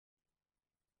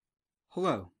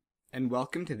Hello, and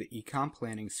welcome to the eCon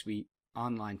Planning Suite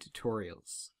online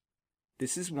tutorials.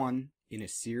 This is one in a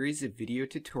series of video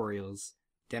tutorials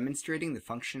demonstrating the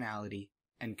functionality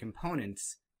and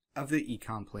components of the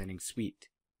eCon Planning Suite.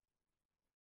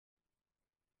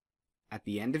 At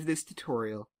the end of this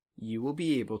tutorial, you will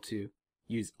be able to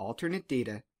use alternate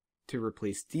data to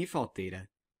replace default data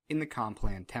in the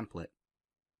ComPlan template.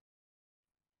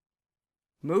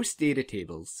 Most data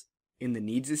tables in the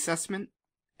Needs Assessment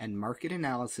and Market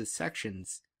Analysis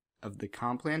sections of the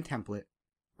ComPlan template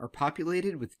are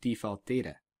populated with default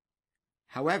data.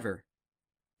 However,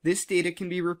 this data can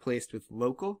be replaced with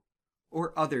local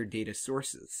or other data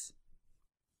sources.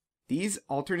 These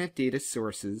alternate data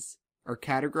sources are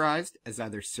categorized as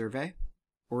either survey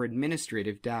or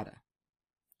administrative data.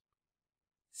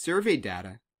 Survey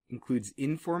data includes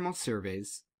informal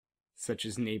surveys, such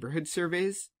as neighborhood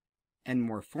surveys, and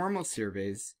more formal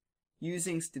surveys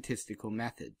using statistical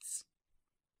methods.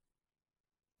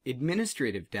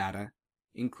 Administrative data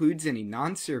includes any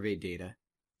non-survey data,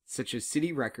 such as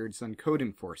city records on code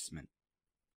enforcement.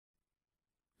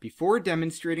 Before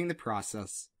demonstrating the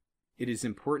process, it is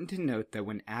important to note that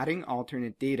when adding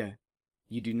alternate data,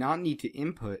 you do not need to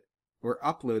input or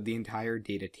upload the entire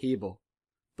data table,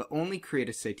 but only create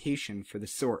a citation for the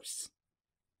source.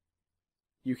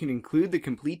 You can include the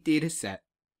complete data set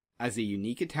as a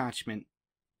unique attachment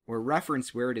or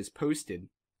reference where it is posted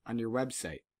on your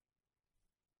website.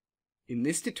 In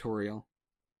this tutorial,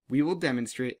 we will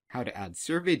demonstrate how to add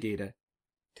survey data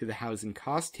to the housing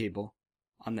cost table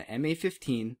on the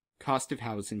MA15 Cost of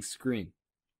Housing screen.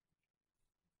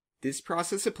 This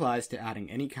process applies to adding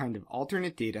any kind of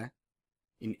alternate data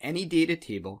in any data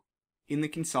table in the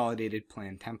Consolidated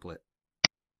Plan template.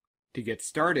 To get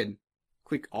started,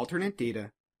 click Alternate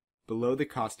Data below the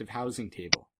Cost of Housing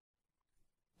table.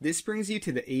 This brings you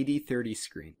to the AD30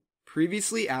 screen.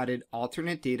 Previously added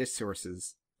alternate data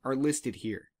sources are listed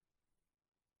here.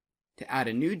 To add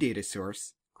a new data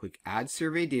source, click Add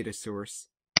Survey Data Source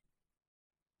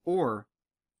or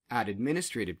Add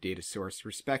Administrative Data Source,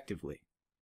 respectively.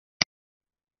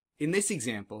 In this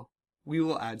example, we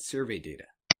will add survey data.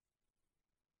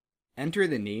 Enter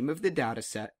the name of the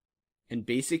dataset and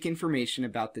basic information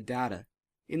about the data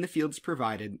in the fields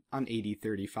provided on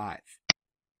AD35,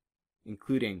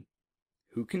 including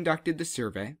who conducted the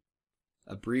survey,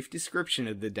 a brief description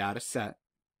of the data set,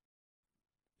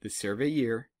 the survey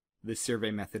year, the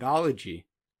survey methodology,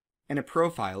 and a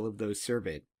profile of those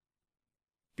surveyed.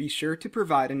 Be sure to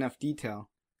provide enough detail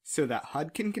so that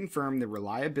HUD can confirm the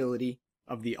reliability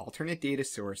of the alternate data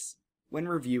source when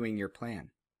reviewing your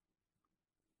plan.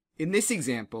 In this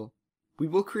example, we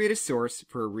will create a source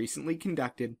for a recently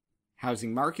conducted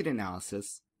housing market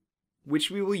analysis,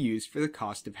 which we will use for the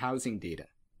cost of housing data.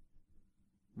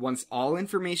 Once all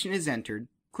information is entered,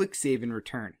 click Save and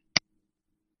Return.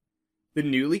 The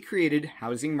newly created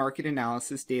housing market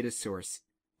analysis data source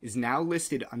is now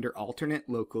listed under alternate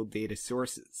local data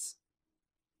sources.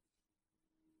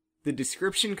 The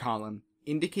description column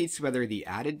indicates whether the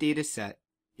added data set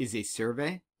is a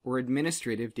survey or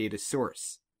administrative data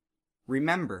source.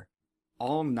 Remember,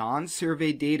 all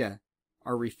non-survey data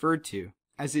are referred to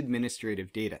as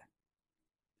administrative data.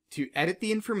 To edit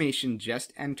the information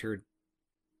just entered,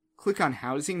 click on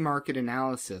Housing Market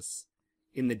Analysis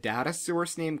in the Data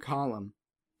Source Name column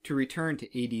to return to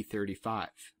AD35.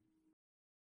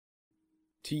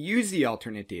 To use the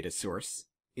alternate data source,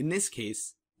 in this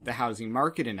case, the Housing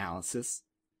Market Analysis,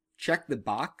 check the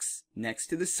box next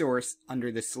to the source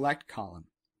under the Select column.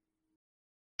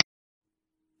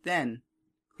 Then,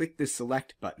 click the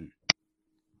Select button.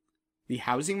 The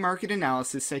Housing Market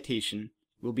Analysis citation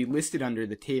will be listed under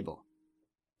the table.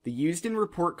 The Used in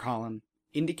Report column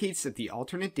indicates that the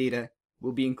alternate data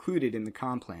will be included in the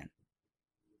ComPlan.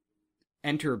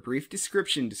 Enter a brief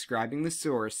description describing the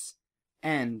source,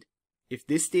 and, if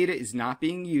this data is not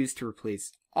being used to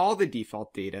replace all the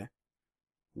default data,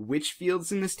 which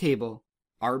fields in this table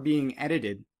are being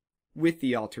edited with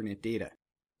the alternate data.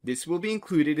 This will be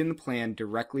included in the plan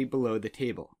directly below the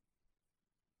table.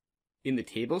 In the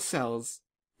table cells,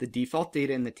 the default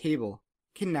data in the table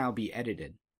can now be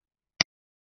edited.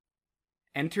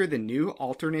 Enter the new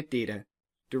alternate data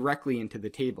directly into the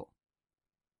table.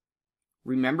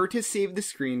 Remember to save the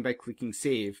screen by clicking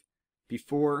Save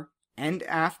before and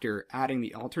after adding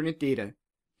the alternate data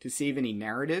to save any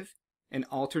narrative and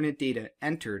alternate data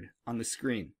entered on the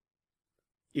screen.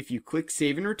 If you click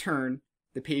Save and Return,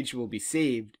 the page will be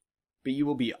saved, but you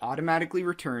will be automatically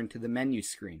returned to the menu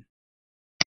screen.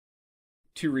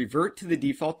 To revert to the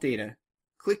default data,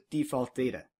 click Default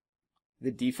Data.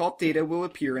 The default data will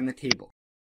appear in the table.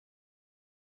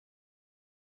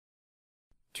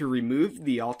 To remove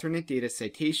the alternate data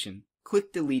citation,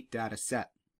 click Delete Dataset.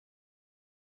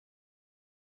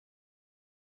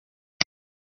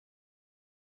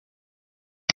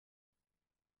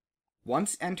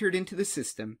 Once entered into the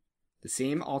system, the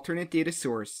same alternate data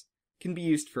source can be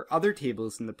used for other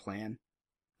tables in the plan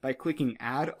by clicking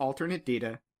Add Alternate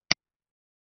Data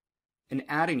and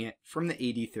adding it from the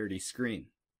AD30 screen.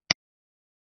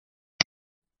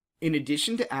 In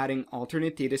addition to adding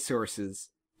alternate data sources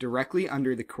directly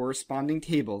under the corresponding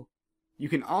table, you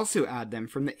can also add them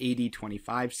from the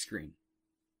AD25 screen.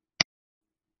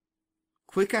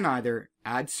 Click on either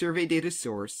Add Survey Data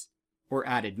Source or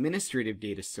Add Administrative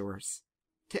Data Source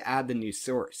to add the new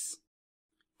source.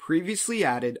 Previously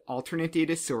added alternate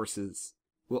data sources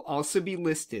will also be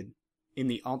listed in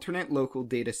the Alternate Local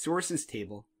Data Sources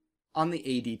table on the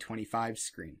AD25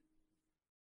 screen.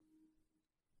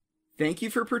 Thank you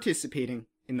for participating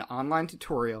in the online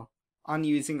tutorial on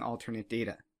using alternate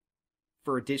data.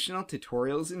 For additional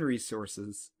tutorials and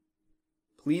resources,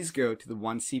 please go to the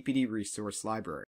OneCPD resource library.